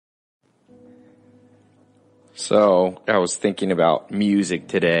So I was thinking about music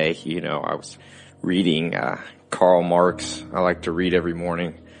today. I was reading Karl Marx. I like to read every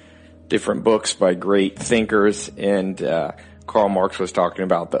morning different books by great thinkers, and Karl Marx was talking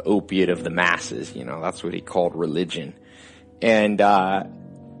about the opiate of the masses. That's what he called religion. And,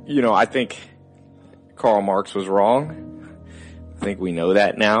 I think Karl Marx was wrong. I think we know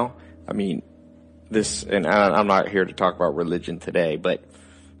that now. And I'm not here to talk about religion today, but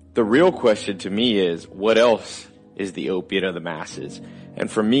the real question to me is, what else is the opiate of the masses? And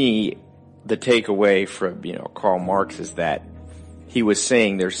for me, the takeaway from, Karl Marx is that he was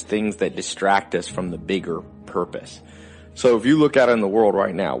saying there's things that distract us from the bigger purpose. So if you look out in the world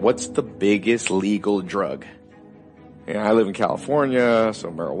right now, what's the biggest legal drug? I live in California, so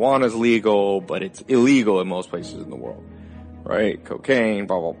marijuana is legal, but it's illegal in most places in the world, right? Cocaine,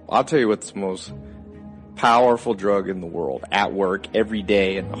 blah, blah, blah. I'll tell you what's the most powerful drug in the world at work every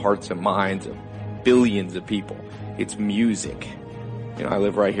day in the hearts and minds of billions of people. It's music. I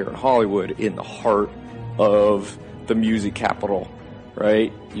live right here in Hollywood, in the heart of the music capital,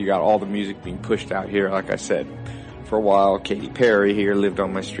 right? You got all the music being pushed out here. Like I said, for a while, Katy Perry here lived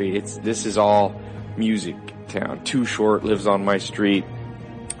on my street. This is all music town. Too Short lives on my street.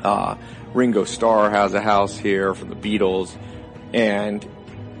 Ringo Starr has a house here for the Beatles, and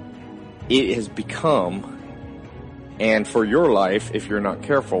it has become, and for your life, if you're not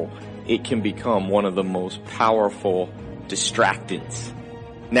careful, it can become one of the most powerful distractants.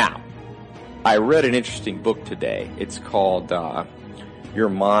 Now, I read an interesting book today. It's called Your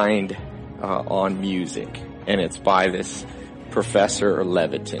Mind on Music, and it's by this Professor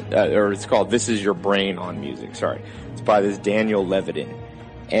Levitin, or it's called This Is Your Brain on Music. Sorry. It's by this Daniel Levitin,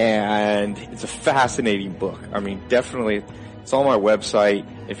 and it's a fascinating book. Definitely, it's on my website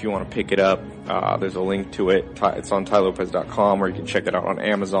if you want to pick it up. There's a link to it. It's on TaiLopez.com, or you can check it out on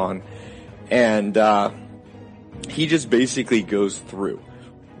Amazon. And he just basically goes through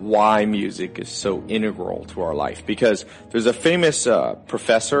why music is so integral to our life. Because there's a famous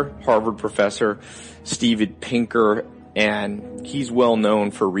professor, Harvard professor, Steven Pinker, and he's well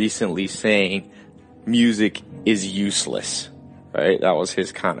known for recently saying music is useless, right? That was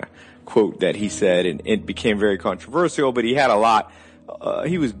his kind of quote that he said, and it became very controversial, but he had a lot,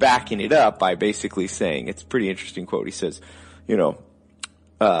 he was backing it up by basically saying, it's a pretty interesting quote. He says,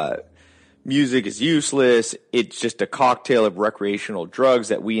 music is useless. It's just a cocktail of recreational drugs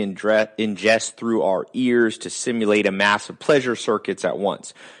that we ingest through our ears to simulate a mass of pleasure circuits at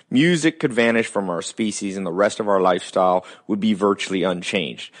once. Music could vanish from our species and the rest of our lifestyle would be virtually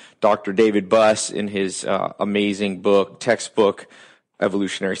unchanged. Dr. David Buss, in his amazing textbook,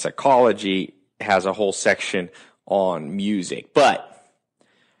 Evolutionary Psychology, has a whole section on music. But,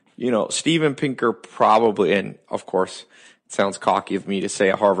 Steven Pinker probably, and of course, it sounds cocky of me to say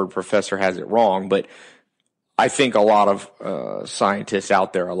a Harvard professor has it wrong, but I think a lot of scientists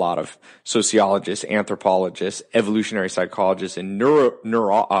out there, a lot of sociologists, anthropologists, evolutionary psychologists, and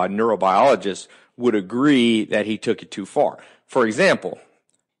neurobiologists would agree that he took it too far. For example,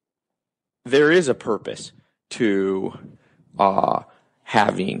 there is a purpose to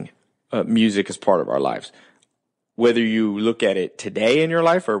having music as part of our lives. Whether you look at it today in your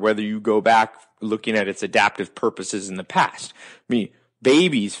life or whether you go back looking at its adaptive purposes in the past.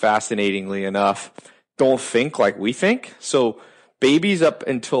 Babies, fascinatingly enough, don't think like we think. So babies up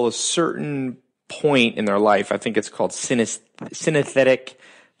until a certain point in their life, I think it's called synesthetic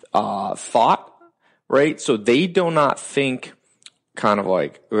thought, right? So they do not think kind of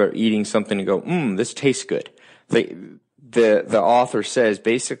like they're eating something and go, this tastes good. The author says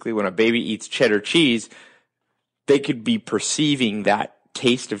basically when a baby eats cheddar cheese, they could be perceiving that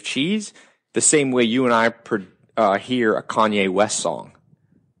taste of cheese the same way you and I hear a Kanye West song,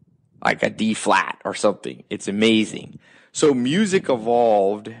 like a D flat or something. It's amazing. So music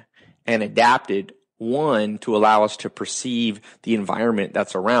evolved and adapted, one, to allow us to perceive the environment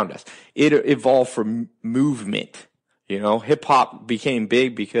that's around us. It evolved from movement. Hip hop became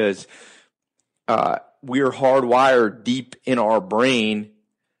big because we're hardwired deep in our brain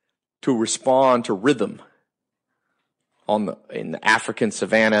to respond to rhythm. In the African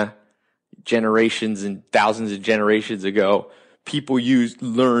savannah, generations and thousands of generations ago, people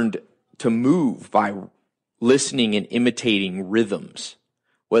learned to move by listening and imitating rhythms,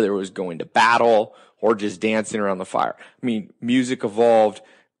 whether it was going to battle or just dancing around the fire. Music evolved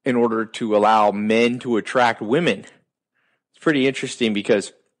in order to allow men to attract women. It's pretty interesting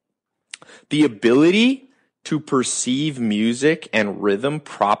because the ability to perceive music and rhythm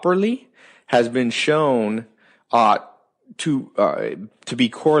properly has been shown to be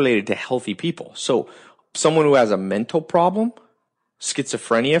correlated to healthy people. So someone who has a mental problem,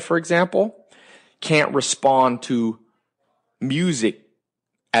 schizophrenia, for example, can't respond to music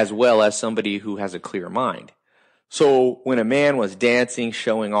as well as somebody who has a clear mind. So when a man was dancing,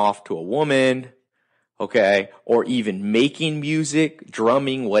 showing off to a woman, okay, or even making music,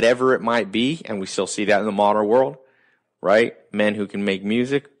 drumming, whatever it might be, and we still see that in the modern world, right? Men who can make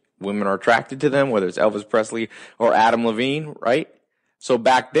music, women are attracted to them, whether it's Elvis Presley or Adam Levine, right? So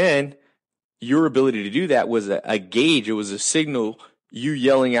back then, your ability to do that was a gauge. It was a signal, you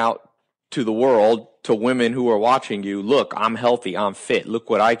yelling out to the world, to women who are watching you, look, I'm healthy, I'm fit, look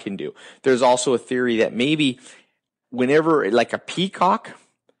what I can do. There's also a theory that maybe whenever, like a peacock,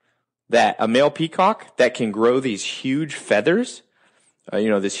 that a male peacock that can grow these huge feathers,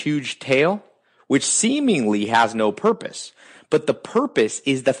 this huge tail, which seemingly has no purpose. But the purpose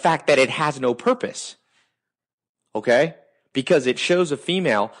is the fact that it has no purpose. Okay? Because it shows a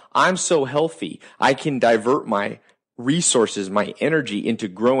female, I'm so healthy, I can divert my resources, my energy into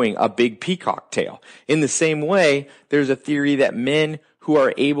growing a big peacock tail. In the same way, there's a theory that men who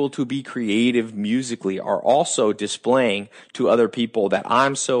are able to be creative musically are also displaying to other people that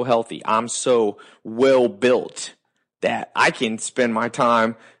I'm so healthy, I'm so well built that I can spend my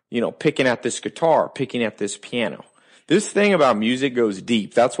time, picking at this guitar, picking at this piano. This thing about music goes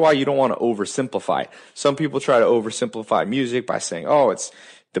deep. That's why you don't want to oversimplify it. Some people try to oversimplify music by saying, oh, it's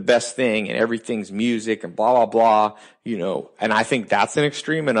the best thing and everything's music and blah, blah, blah, and I think that's an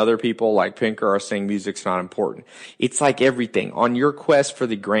extreme, and other people like Pinker are saying music's not important. It's like everything. On your quest for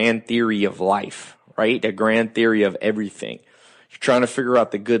the grand theory of life, right? The grand theory of everything. You're trying to figure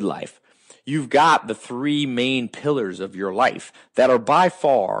out the good life. You've got the three main pillars of your life that are by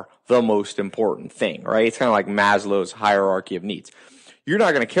far the most important thing, right? It's kind of like Maslow's hierarchy of needs. You're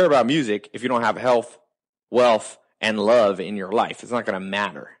not going to care about music if you don't have health, wealth, and love in your life. It's not going to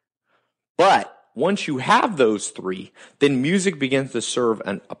matter. But once you have those three, then music begins to serve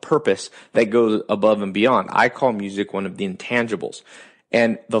a purpose that goes above and beyond. I call music one of the intangibles.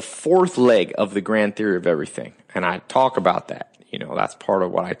 And the fourth leg of the grand theory of everything, and I talk about that, that's part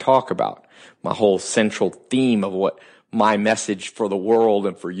of what I talk about. My whole central theme of what my message for the world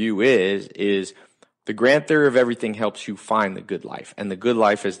and for you is the grand theory of everything helps you find the good life. And the good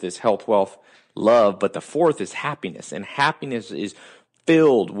life is this health, wealth, love. But the fourth is happiness. And happiness is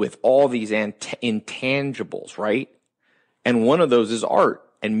filled with all these intangibles, right? And one of those is art.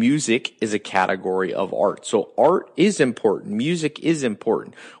 And music is a category of art. So art is important. Music is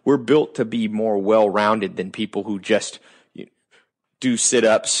important. We're built to be more well-rounded than people who just do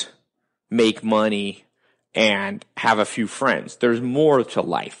sit-ups, make money, and have a few friends. There's more to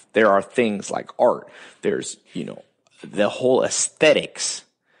life. There are things like art. There's, the whole aesthetics.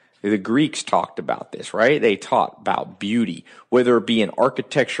 The Greeks talked about this, right? They taught about beauty, whether it be in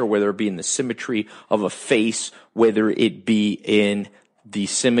architecture, whether it be in the symmetry of a face, whether it be in the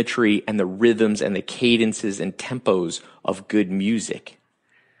symmetry and the rhythms and the cadences and tempos of good music.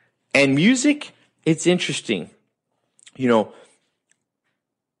 And music, it's interesting.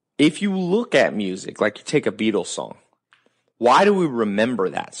 If you look at music, like you take a Beatles song, why do we remember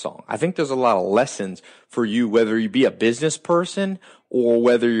that song? I think there's a lot of lessons for you, whether you be a business person or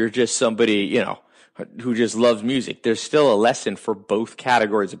whether you're just somebody, who just loves music. There's still a lesson for both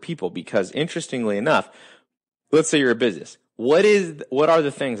categories of people because, interestingly enough, let's say you're a business. What are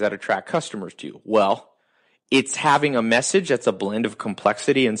the things that attract customers to you? Well, it's having a message that's a blend of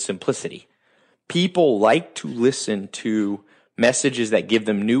complexity and simplicity. People like to listen to messages that give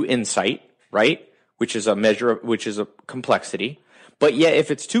them new insight, right? Which is a complexity. But yet,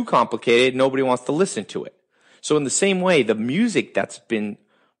 if it's too complicated, nobody wants to listen to it. So in the same way, the music that's been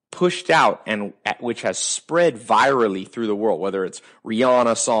pushed out and which has spread virally through the world, whether it's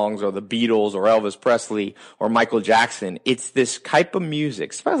Rihanna songs or the Beatles or Elvis Presley or Michael Jackson, it's this type of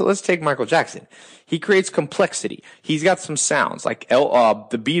music. Let's take Michael Jackson. He creates complexity. He's got some sounds like the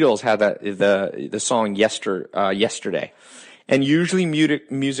Beatles had the song Yesterday. And usually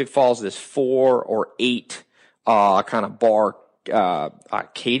music follows this 4 or 8 kind of bar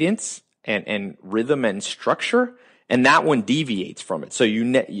cadence and rhythm and structure, and that one deviates from it. So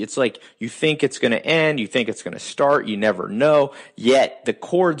it's like you think it's going to end, you think it's going to start, you never know. Yet the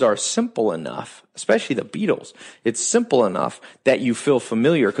chords are simple enough, especially the Beatles. It's simple enough that you feel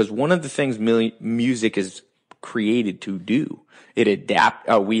familiar because one of the things music is created to do,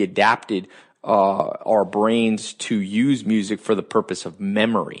 we adapted our brains to use music for the purpose of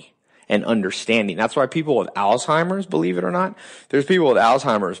memory and understanding. That's why people with Alzheimer's, believe it or not, there's people with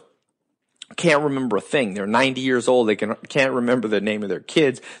Alzheimer's can't remember a thing. They're 90 years old. They can't remember the name of their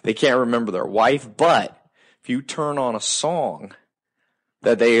kids. They can't remember their wife. But if you turn on a song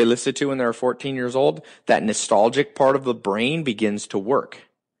that they listened to when they were 14 years old, that nostalgic part of the brain begins to work.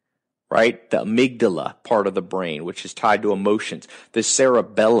 right? The amygdala part of the brain, which is tied to emotions, the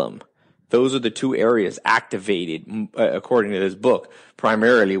cerebellum. Those are the two areas activated, according to this book,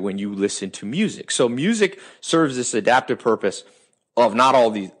 primarily when you listen to music. So music serves this adaptive purpose of not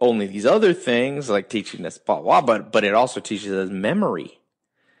only these other things like teaching us blah, blah, but it also teaches us memory.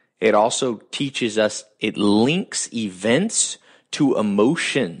 It also teaches us, it links events to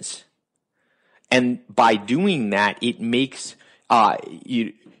emotions. And by doing that, it makes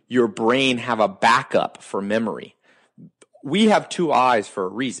your brain have a backup for memory. We have two eyes for a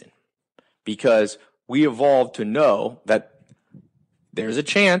reason, because we evolved to know that there's a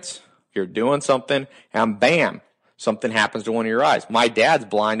chance you're doing something and bam, something happens to one of your eyes. My dad's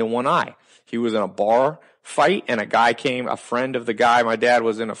blind in one eye. He was in a bar fight and a friend of the guy my dad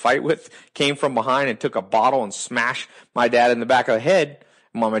was in a fight with, came from behind and took a bottle and smashed my dad in the back of the head.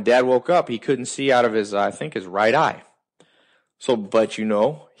 And when my dad woke up, he couldn't see out of his right eye. So, but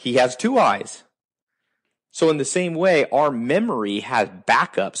he has two eyes. So in the same way, our memory has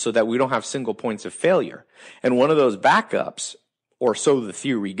backups so that we don't have single points of failure. And one of those backups, or so the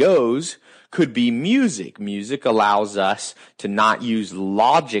theory goes, could be music. Music allows us to not use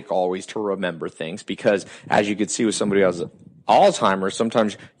logic always to remember things, because as you could see with somebody else, Alzheimer's,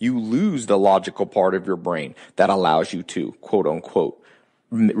 sometimes you lose the logical part of your brain that allows you to, quote unquote,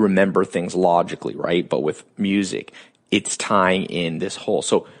 remember things logically, right? But with music, it's tying in this whole.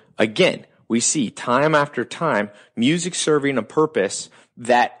 So again, we see time after time music serving a purpose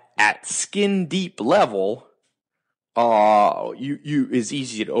that at skin deep level is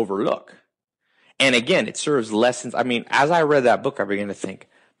easy to overlook. And again, it serves lessons. I mean, as I read that book, I began to think,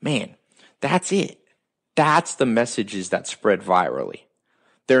 man, that's it. That's the messages that spread virally.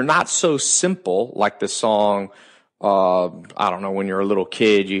 They're not so simple like the song, I don't know, when you're a little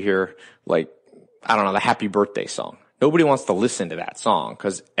kid, you hear the Happy Birthday song. Nobody wants to listen to that song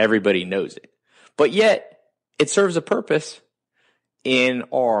because everybody knows it. But yet, it serves a purpose in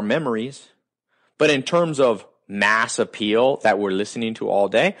our memories. But in terms of mass appeal that we're listening to all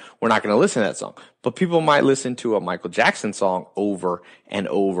day, we're not going to listen to that song. But people might listen to a Michael Jackson song over and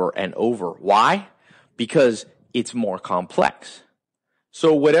over and over. Why? Because it's more complex.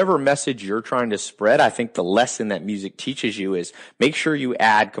 So whatever message you're trying to spread, I think the lesson that music teaches you is make sure you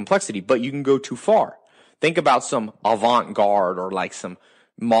add complexity, but you can go too far. Think about some avant-garde or like some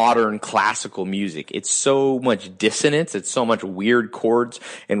modern classical music. It's so much dissonance. It's so much weird chords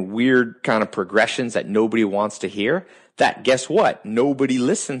and weird kind of progressions that nobody wants to hear, that guess what? Nobody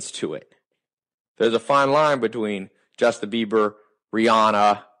listens to it. There's a fine line between Justin Bieber,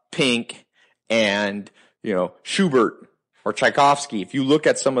 Rihanna, Pink, and, Schubert or Tchaikovsky. If you look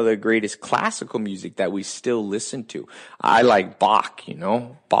at some of the greatest classical music that we still listen to, I like Bach,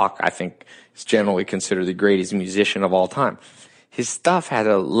 Bach, I think, is generally considered the greatest musician of all time. His stuff had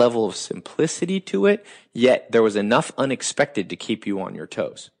a level of simplicity to it, yet there was enough unexpected to keep you on your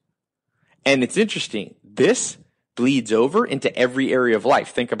toes. And it's interesting. This bleeds over into every area of life.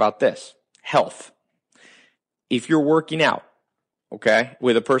 Think about this. Health. If you're working out,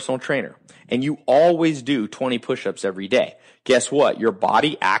 with a personal trainer, and you always do 20 push-ups every day, guess what? Your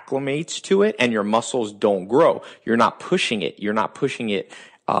body acclimates to it and your muscles don't grow. You're not pushing it. You're not pushing it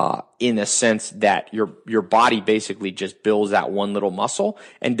in a sense that your body basically just builds that one little muscle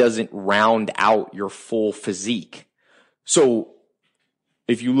and doesn't round out your full physique. So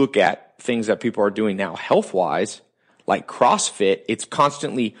if you look at things that people are doing now health-wise, like CrossFit, it's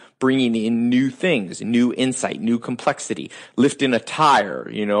constantly bringing in new things, new insight, new complexity, lifting a tire,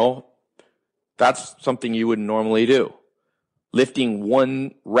 that's something you wouldn't normally do. Lifting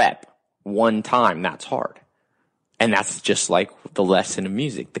one rep, one time, that's hard. And that's just like the lesson of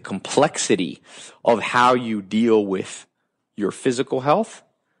music. The complexity of how you deal with your physical health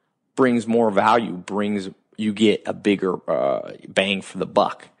brings more value, you get a bigger bang for the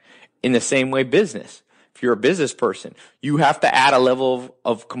buck. In the same way, business. If you're a business person, you have to add a level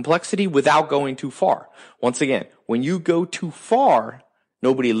of complexity without going too far. Once again, when you go too far,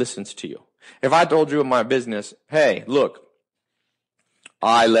 nobody listens to you. If I told you in my business, hey, look,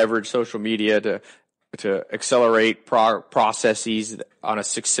 I leverage social media to accelerate processes on a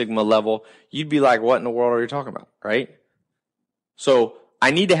Six Sigma level, you'd be like, what in the world are you talking about, right? So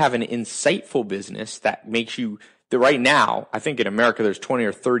I need to have an insightful business that makes you, right now, I think in America there's 20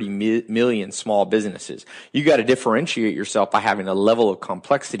 or 30 million small businesses. You got to differentiate yourself by having a level of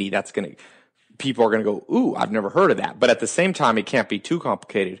complexity that's people are going to go, ooh, I've never heard of that. But at the same time, it can't be too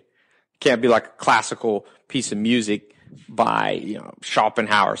complicated. It can't be like a classical piece of music by,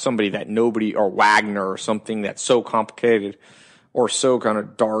 Schopenhauer, somebody that nobody, or Wagner or something that's so complicated or so kind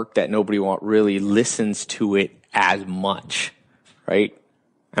of dark that nobody really listens to it as much, right?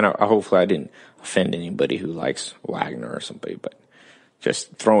 And hopefully I didn't offend anybody who likes Wagner or somebody, but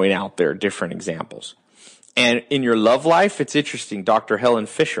just throwing out there different examples. And in your love life, it's interesting. Dr. Helen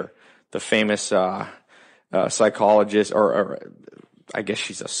Fisher, the famous psychologist, or I guess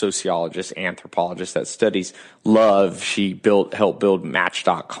she's a sociologist, anthropologist that studies love. She helped build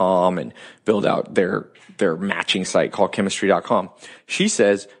Match.com and build out their matching site called Chemistry.com. She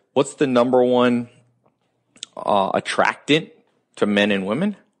says, what's the number one attractant to men and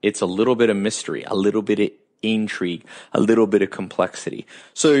women? It's a little bit of mystery, a little bit of intrigue, a little bit of complexity.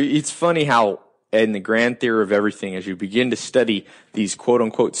 So it's funny how in the grand theory of everything, as you begin to study these quote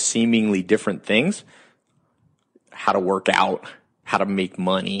unquote seemingly different things, how to work out, how to make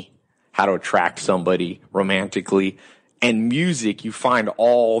money, how to attract somebody romantically, and music, you find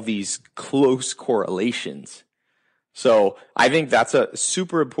all these close correlations. So I think that's a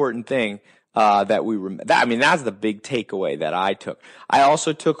super important thing that we remember. That's the big takeaway that I took. I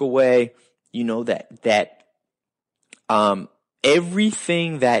also took away, that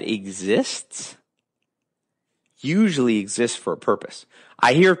everything that exists usually exists for a purpose.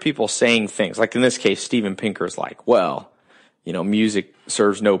 I hear people saying things like, in this case, Steven Pinker's like, well, music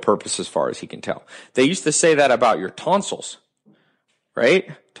serves no purpose as far as he can tell. They used to say that about your tonsils, right?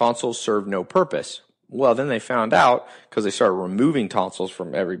 Tonsils serve no purpose. Well, then they found out, because they started removing tonsils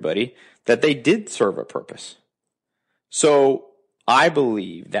from everybody, that they did serve a purpose. So I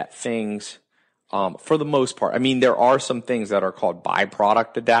believe that things, for the most part, there are some things that are called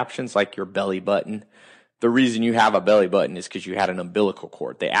byproduct adaptions, like your belly button. The reason you have a belly button is because you had an umbilical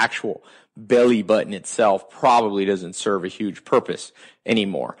cord. The actual belly button itself probably doesn't serve a huge purpose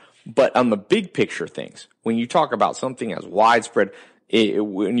anymore. But on the big picture things, when you talk about something as widespread,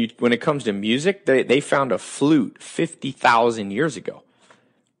 when it comes to music, they found a flute 50,000 years ago.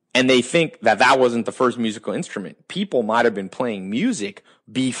 And they think that wasn't the first musical instrument. People might have been playing music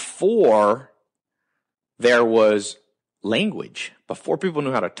before there was language, before people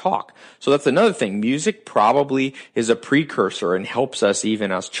knew how to talk. So that's another thing. Music probably is a precursor and helps us,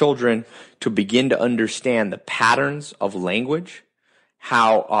 even as children, to begin to understand the patterns of language,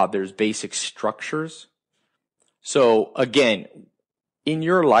 how there's basic structures. So again, in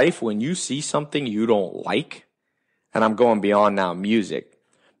your life, when you see something you don't like, and I'm going beyond now music,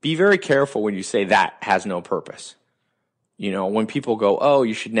 be very careful when you say that has no purpose. When people go, oh,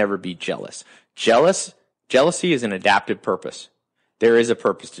 you should never be jealous. Jealousy is an adaptive purpose. There is a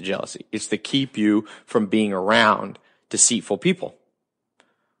purpose to jealousy. It's to keep you from being around deceitful people.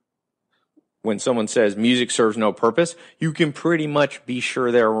 When someone says music serves no purpose, you can pretty much be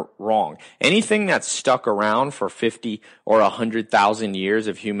sure they're wrong. Anything that's stuck around for 50 or 100,000 years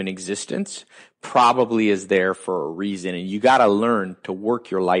of human existence probably is there for a reason, and you got to learn to work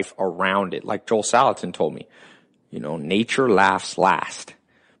your life around it. Like Joel Salatin told me, nature laughs last.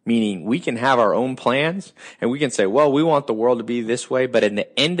 Meaning we can have our own plans and we can say, well, we want the world to be this way, but at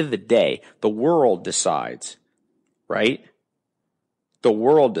the end of the day, the world decides, right? The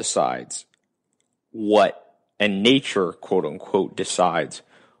world decides what, and nature, quote unquote, decides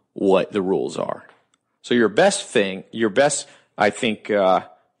what the rules are. So your best, I think,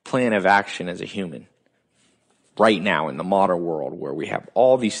 plan of action as a human right now in the modern world where we have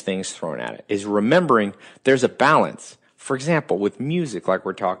all these things thrown at it is remembering there's a balance. For example, with music like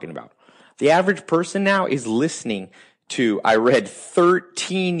we're talking about, the average person now is listening to, I read,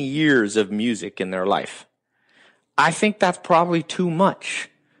 13 years of music in their life. I think that's probably too much.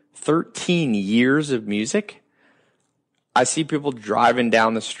 13 years of music? I see people driving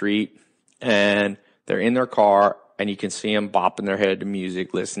down the street and they're in their car and you can see them bopping their head to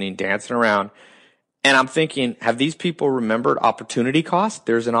music, listening, dancing around. And I'm thinking, have these people remembered opportunity cost?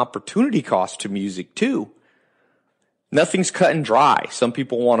 There's an opportunity cost to music too. Nothing's cut and dry. Some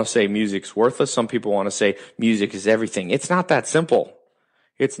people want to say music's worthless. Some people want to say music is everything. It's not that simple.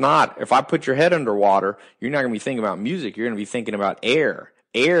 It's not. If I put your head underwater, you're not going to be thinking about music. You're going to be thinking about air.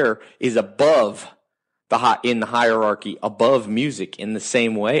 Air is above in the hierarchy, above music. In the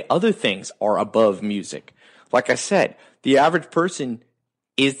same way, other things are above music. Like I said, the average person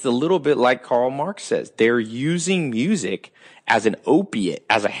is a little bit like Karl Marx says. They're using music as an opiate,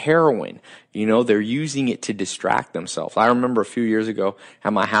 as a heroin. They're using it to distract themselves. I remember a few years ago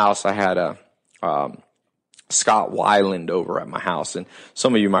at my house, I had a Scott Weiland over at my house, and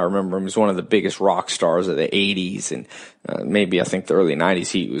some of you might remember him. He was one of the biggest rock stars of the 80s and maybe I think the early 90s.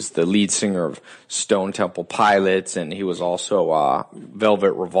 He was the lead singer of Stone Temple Pilots, and he was also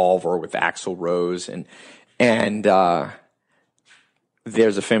Velvet Revolver with Axl Rose. And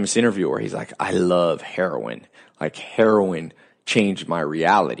there's a famous interview where he's like, I love heroin. Like heroin changed my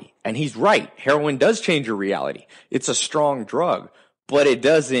reality. And he's right. Heroin does change your reality. It's a strong drug. but it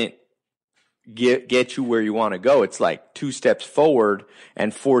doesn't get you where you want to go. It's like 2 steps forward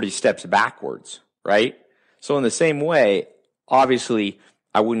and 40 steps backwards, right? So in the same way, obviously,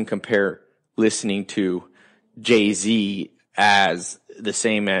 I wouldn't compare listening to Jay-Z as the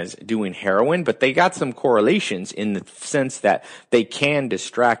same as doing heroin, but they got some correlations in the sense that they can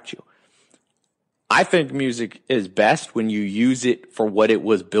distract you. I think music is best when you use it for what it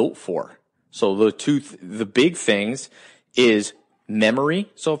was built for. So the big things is memory.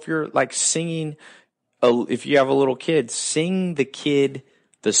 So if you're like singing, if you have a little kid, sing the kid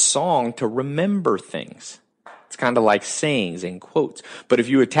the song to remember things. It's kind of like sayings and quotes. But if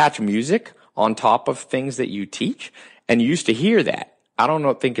you attach music on top of things that you teach, and you used to hear that, I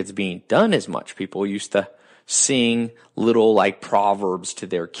don't think it's being done as much. People used to sing little like proverbs to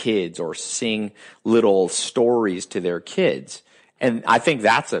their kids or sing little stories to their kids. And I think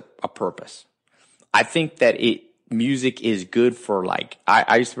that's a purpose. I think that music is good for like,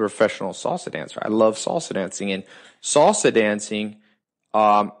 I used to be a professional salsa dancer. I love salsa dancing, and salsa dancing,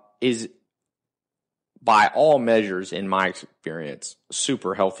 is by all measures, in my experience,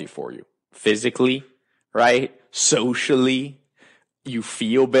 super healthy for you. Physically, right? Socially, you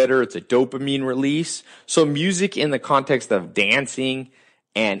feel better. It's a dopamine release. So music in the context of dancing,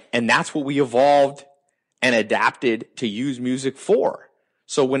 and that's what we evolved and adapted to use music for.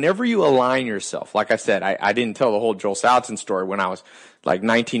 So whenever you align yourself, like I said, I didn't tell the whole Joel Salatin story. When I was like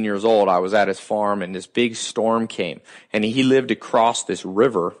 19 years old, I was at his farm and this big storm came, and he lived across this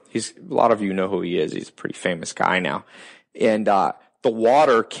river. A lot of you know who he is. He's a pretty famous guy now. And, the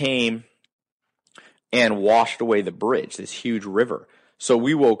water came and washed away the bridge, this huge river. So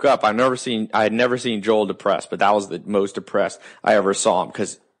we woke up. I had never seen Joel depressed, but that was the most depressed I ever saw him,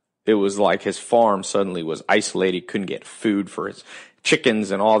 because it was like his farm suddenly was isolated, couldn't get food for his chickens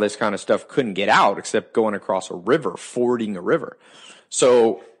and all this kind of stuff, couldn't get out except going across a river, fording a river.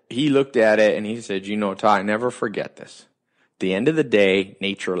 So he looked at it and he said, Ty, never forget this. At the end of the day,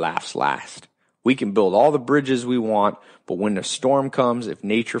 nature laughs last. We can build all the bridges we want, but when the storm comes, if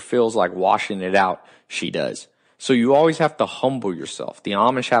nature feels like washing it out, she does. So you always have to humble yourself. The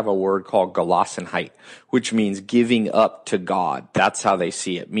Amish have a word called Gelassenheit, which means giving up to God. That's how they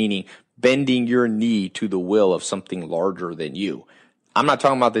see it, meaning bending your knee to the will of something larger than you. I'm not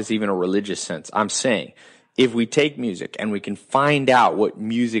talking about this even in a religious sense. I'm saying if we take music and we can find out what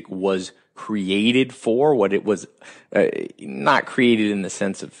music was created for, what it was, not created in the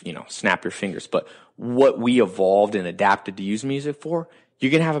sense of, snap your fingers, but what we evolved and adapted to use music for,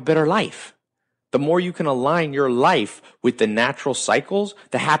 you're going to have a better life. The more you can align your life with the natural cycles,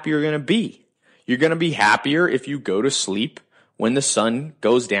 the happier you're going to be. You're going to be happier if you go to sleep when the sun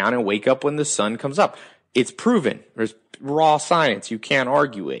goes down and wake up when the sun comes up. It's proven. There's raw science. You can't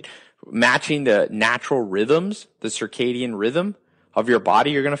argue it. Matching the natural rhythms, the circadian rhythm of your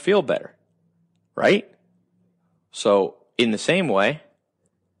body, you're going to feel better, right? So in the same way,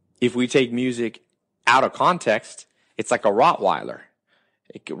 if we take music out of context, it's like a Rottweiler.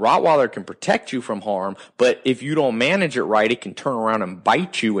 Rottweiler can protect you from harm, but if you don't manage it right, it can turn around and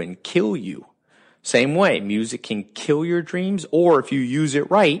bite you and kill you. Same way, music can kill your dreams, or if you use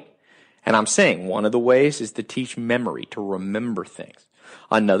it right. And I'm saying one of the ways is to teach memory, to remember things.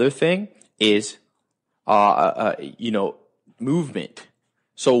 Another thing is, movement.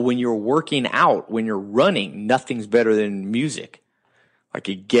 So when you're working out, when you're running, nothing's better than music. Like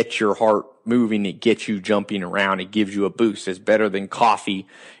it gets your heart moving, it gets you jumping around, it gives you a boost. It's better than coffee.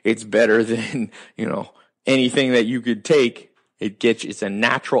 It's better than, anything that you could take. It's a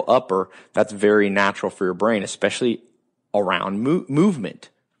natural upper that's very natural for your brain, especially around movement.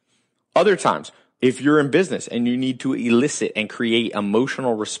 Other times, if you're in business and you need to elicit and create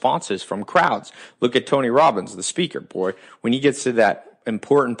emotional responses from crowds, look at Tony Robbins, the speaker, boy. When he gets to that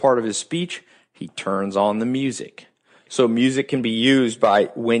important part of his speech, he turns on the music. So music can be used by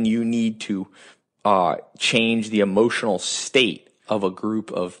when you need to change the emotional state of a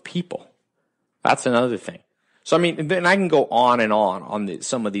group of people. That's another thing. So, then I can go on and on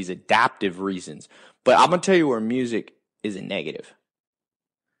some of these adaptive reasons. But I'm going to tell you where music is a negative.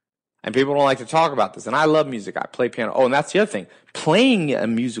 And people don't like to talk about this. And I love music. I play piano. Oh, and that's the other thing. Playing a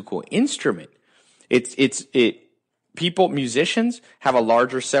musical instrument. Musicians have a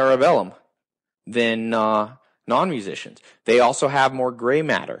larger cerebellum than non-musicians. They also have more gray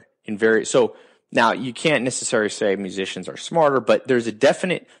matter so now you can't necessarily say musicians are smarter, but there's a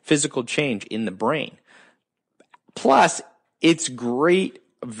definite physical change in the brain. Plus, it's great,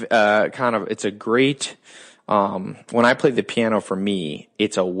 it's a great, when I play the piano, for me,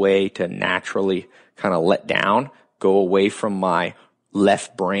 it's a way to naturally kind of let down, go away from my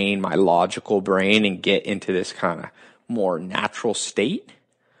left brain, my logical brain, and get into this kind of more natural state.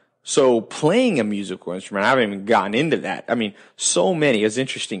 So playing a musical instrument, I haven't even gotten into that. I mean, so many. It's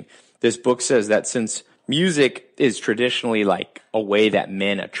interesting. This book says that since music is traditionally like a way that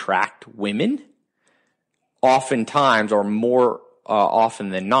men attract women, oftentimes, or more often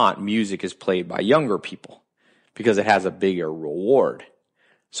than not, music is played by younger people because it has a bigger reward.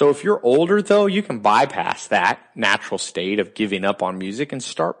 So if you're older, though, you can bypass that natural state of giving up on music and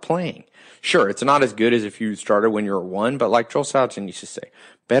start playing. Sure, it's not as good as if you started when you were 1, but like Joel Salatin used to say,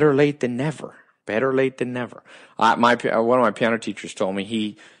 better late than never. Better late than never. One of my piano teachers told me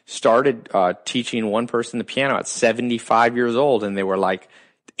he started teaching one person the piano at 75 years old, and they were like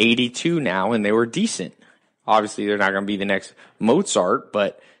 82 now, and they were decent. Obviously, they're not going to be the next Mozart,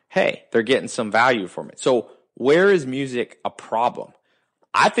 but hey, they're getting some value from it. So where is music a problem?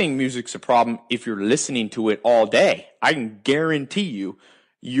 I think music's a problem if you're listening to it all day. I can guarantee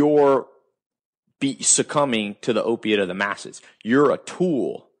you're succumbing to the opiate of the masses. You're a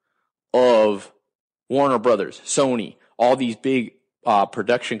tool of Warner Brothers, Sony, all these big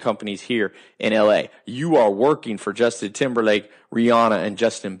production companies here in LA. You are working for Justin Timberlake, Rihanna, and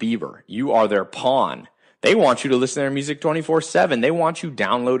Justin Bieber. You are their pawn. They want you to listen to their music 24/7. They want you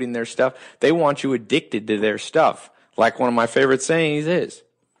downloading their stuff. They want you addicted to their stuff. Like one of my favorite sayings is,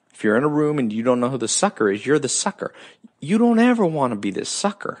 if you're in a room and you don't know who the sucker is, you're the sucker. You don't ever want to be the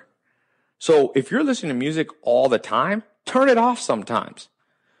sucker. So if you're listening to music all the time, turn it off sometimes.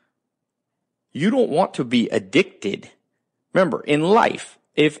 You don't want to be addicted. Remember, in life,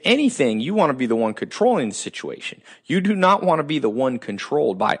 if anything, you want to be the one controlling the situation. You do not want to be the one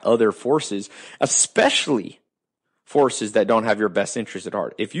controlled by other forces, especially forces that don't have your best interest at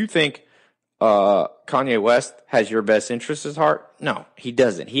heart. If you think Kanye West has your best interest at heart, no, he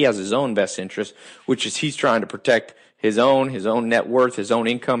doesn't. He has his own best interest, which is he's trying to protect his own net worth, his own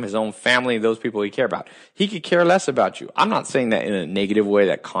income, his own family, those people he care about. He could care less about you. I'm not saying that in a negative way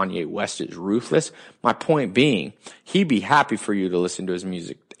that Kanye West is ruthless. My point being, he'd be happy for you to listen to his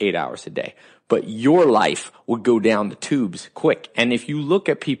music 8 hours a day. But your life would go down the tubes quick. And if you look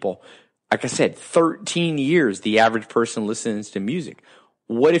at people, like I said, 13 years the average person listens to music.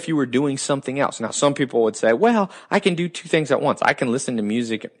 What if you were doing something else? Now, some people would say, well, I can do 2 things at once. I can listen to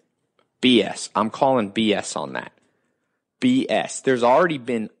music. BS. I'm calling BS on that. BS. There's already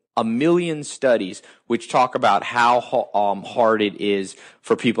been a million studies which talk about how hard it is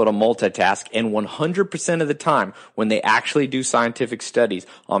for people to multitask. And 100% of the time, when they actually do scientific studies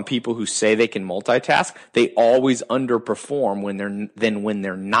on people who say they can multitask, they always underperform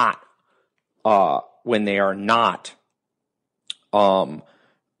when they are not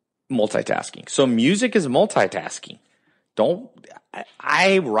multitasking. So music is multitasking.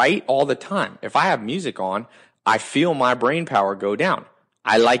 I write all the time. If I have music on, I feel my brain power go down.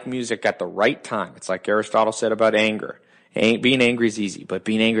 I like music at the right time. It's like Aristotle said about anger. Being angry is easy, but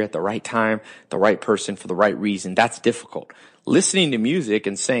being angry at the right time, the right person, for the right reason, that's difficult. Listening to music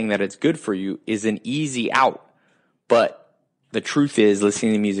and saying that it's good for you is an easy out. But the truth is,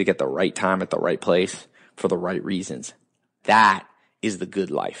 listening to music at the right time, at the right place, for the right reasons, that is the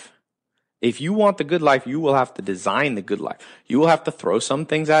good life. If you want the good life, you will have to design the good life. You will have to throw some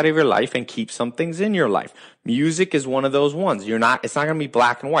things out of your life and keep some things in your life. Music is one of those ones. It's not going to be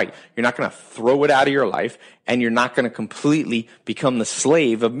black and white. You're not going to throw it out of your life, and you're not going to completely become the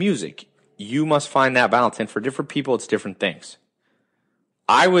slave of music. You must find that balance, and for different people, it's different things.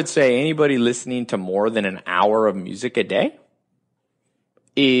 I would say anybody listening to more than an hour of music a day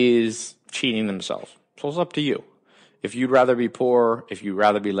is cheating themselves. So it's up to you. If you'd rather be poor, if you'd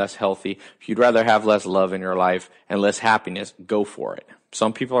rather be less healthy, if you'd rather have less love in your life and less happiness, go for it.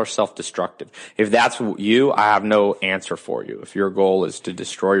 Some people are self-destructive. If that's you, I have no answer for you. If your goal is to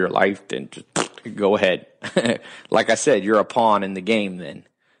destroy your life, then just go ahead. Like I said, you're a pawn in the game then.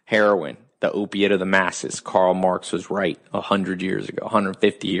 Heroin, the opiate of the masses. Karl Marx was right 100 years ago,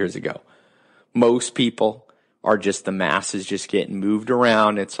 150 years ago. Most people are just the masses just getting moved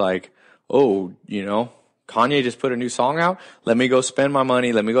around. It's like, oh, Kanye just put a new song out. Let me go spend my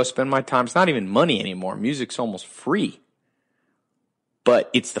money. Let me go spend my time. It's not even money anymore. Music's almost free. But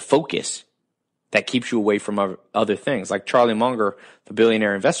it's the focus that keeps you away from other things. Like Charlie Munger, the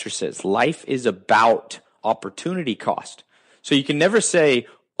billionaire investor, says, life is about opportunity cost. So you can never say,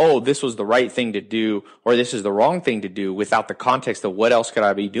 oh, this was the right thing to do or this is the wrong thing to do without the context of what else could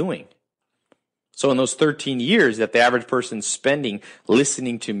I be doing. So in those 13 years that the average person's spending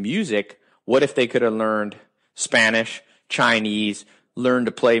listening to music, what if they could have learned Spanish, Chinese, learned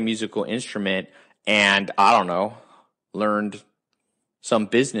to play a musical instrument, and, I don't know, learned some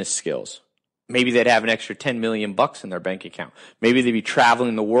business skills? Maybe they'd have an extra $10 million in their bank account. Maybe they'd be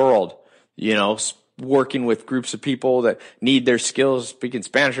traveling the world, working with groups of people that need their skills speaking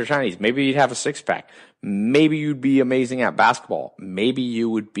Spanish or Chinese. Maybe you'd have a six-pack. Maybe you'd be amazing at basketball. Maybe you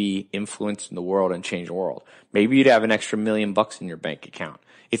would be influencing the world and change the world. Maybe you'd have an extra $1 million in your bank account.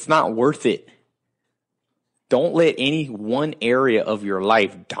 It's not worth it. Don't let any one area of your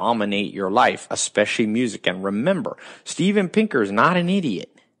life dominate your life, especially music. And remember, Steven Pinker is not an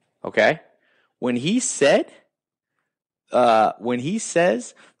idiot. Okay? When he says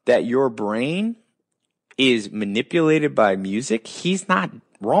that your brain is manipulated by music, he's not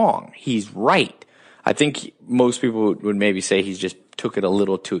wrong. He's right. I think most people would maybe say he's just took it a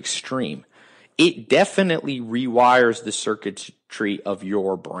little too extreme. It definitely rewires the circuitry of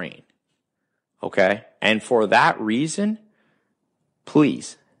your brain. Okay? And for that reason,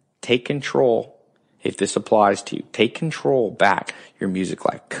 please take control. If this applies to you, take control back your music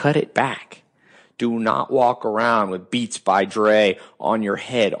life. Cut it back. Do not walk around with Beats by Dre on your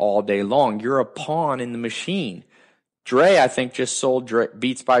head all day long. You're a pawn in the machine. Dre, I think, just sold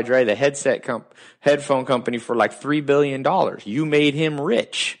Beats by Dre, the headphone company, for like $3 billion. You made him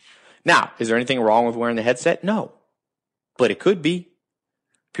rich. Now, is there anything wrong with wearing the headset? No. But it could be.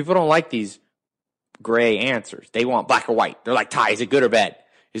 People don't like these gray answers. They want black or white. They're like, Ty, is it good or bad?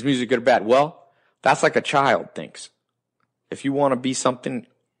 Is music good or bad? Well, that's like a child thinks. If you want to be something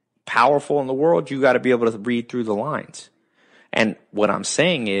powerful in the world, you got to be able to read through the lines. And what I'm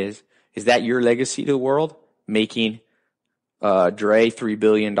saying is that your legacy to the world, making Dre $3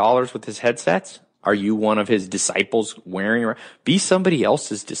 billion with his headsets? Are you one of his disciples wearing? Be somebody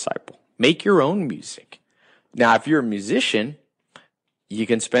else's disciple. Make your own music. Now, if you're a musician, you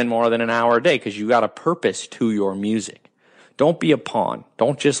can spend more than an hour a day because you got a purpose to your music. Don't be a pawn.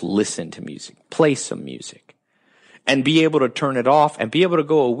 Don't just listen to music. Play some music. And be able to turn it off and be able to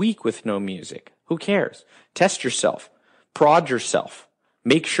go a week with no music. Who cares? Test yourself. Prod yourself.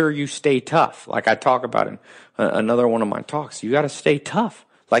 Make sure you stay tough. Like I talk about in another one of my talks. You got to stay tough.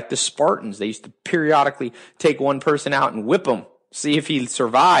 Like the Spartans, they used to periodically take one person out and whip him, see if he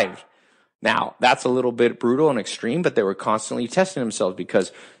survived. Now, that's a little bit brutal and extreme, but they were constantly testing themselves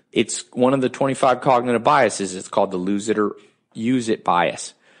because it's one of the 25 cognitive biases. It's called the lose it or use it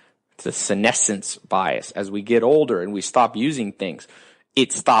bias. It's a senescence bias. As we get older and we stop using things,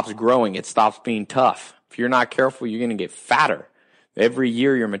 it stops growing. It stops being tough. If you're not careful, you're going to get fatter. Every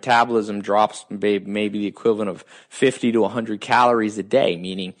year, your metabolism drops maybe the equivalent of 50 to 100 calories a day,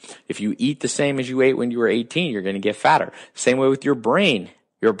 meaning if you eat the same as you ate when you were 18, you're going to get fatter. Same way with your brain.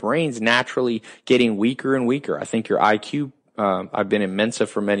 Your brain's naturally getting weaker and weaker. I think your IQ, I've been in Mensa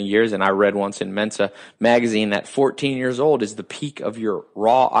for many years, and I read once in Mensa magazine that 14 years old is the peak of your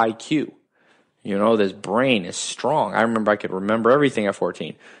raw IQ. You know, this brain is strong. I remember I could remember everything at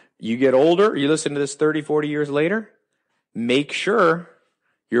 14. You get older, you listen to this 30, 40 years later, make sure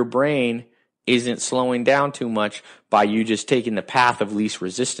your brain isn't slowing down too much by you just taking the path of least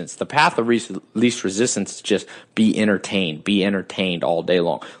resistance. The path of least resistance is just be entertained all day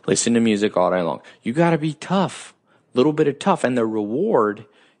long. Listen to music all day long. You got to be tough, a little bit of tough, and the reward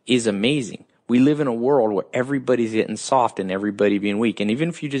is amazing. We live in a world where everybody's getting soft and everybody being weak. And even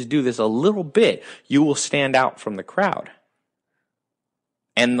if you just do this a little bit, you will stand out from the crowd.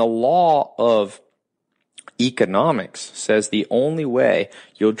 And the law of economics says the only way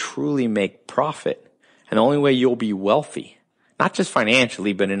you'll truly make profit and the only way you'll be wealthy, not just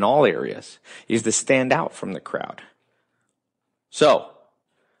financially, but in all areas, is to stand out from the crowd. So,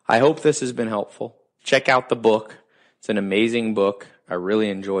 I hope this has been helpful. Check out the book. It's an amazing book. I really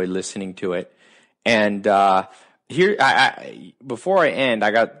enjoyed listening to it. And here, before I end,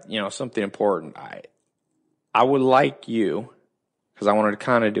 I got something important. I would like you, because I wanted to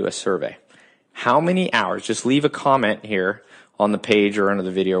kind of do a survey. How many hours? Just leave a comment here on the page or under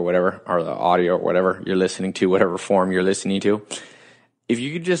the video or whatever, or the audio or whatever you're listening to, whatever form you're listening to. If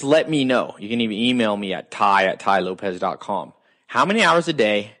you could just let me know, you can even email me at ty@tylopez.com. How many hours a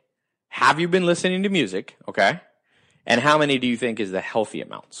day have you been listening to music? Okay. And how many do you think is the healthy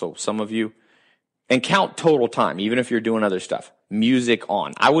amount? So some of you, and count total time, even if you're doing other stuff. Music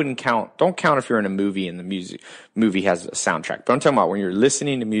on. I wouldn't count, don't count if you're in a movie and the movie has a soundtrack. But I'm talking about when you're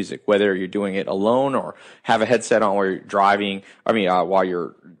listening to music, whether you're doing it alone or have a headset on while you're driving, while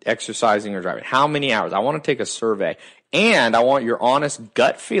you're exercising or driving. How many hours? I want to take a survey, and I want your honest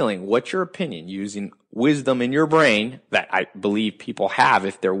gut feeling. What's your opinion using wisdom in your brain that I believe people have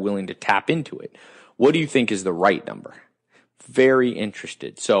if they're willing to tap into it? What do you think is the right number? Very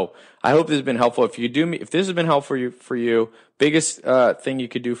interested. So I hope this has been helpful. If this has been helpful for you, biggest thing you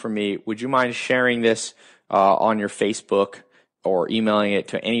could do for me, would you mind sharing this on your Facebook or emailing it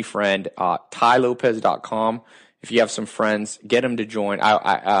to any friend, tylopez.com. If you have some friends, get them to join.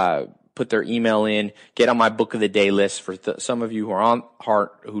 I put put their email in, get on my book of the day list. For some of you who are on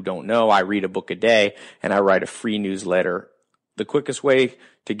Heart who don't know, I read a book a day and I write a free newsletter. The quickest way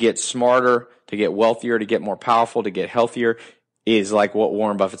to get smarter, to get wealthier, to get more powerful, to get healthier is like what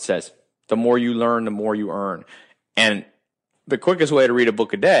Warren Buffett says. The more you learn, the more you earn. And the quickest way to read a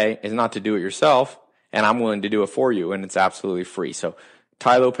book a day is not to do it yourself, and I'm willing to do it for you, and it's absolutely free. So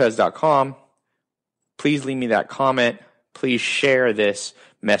TaiLopez.com. Please leave me that comment. Please share this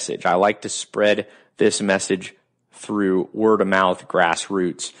message. I like to spread this message through word of mouth,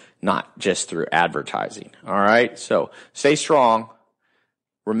 grassroots, not just through advertising. All right? So stay strong.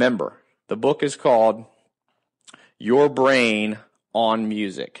 Remember, the book is called Your Brain on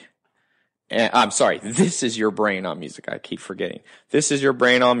Music. I'm sorry, This is Your Brain on Music. I keep forgetting. This is Your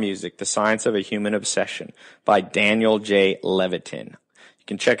Brain on Music, The Science of a Human Obsession by Daniel J. Levitin. You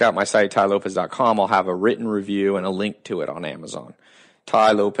can check out my site, TaiLopez.com. I'll have a written review and a link to it on Amazon.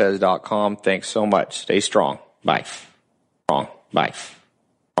 TaiLopez.com. Thanks so much. Stay strong. Bye. Strong. Bye.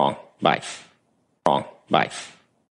 Strong. Bye. Strong. Bye.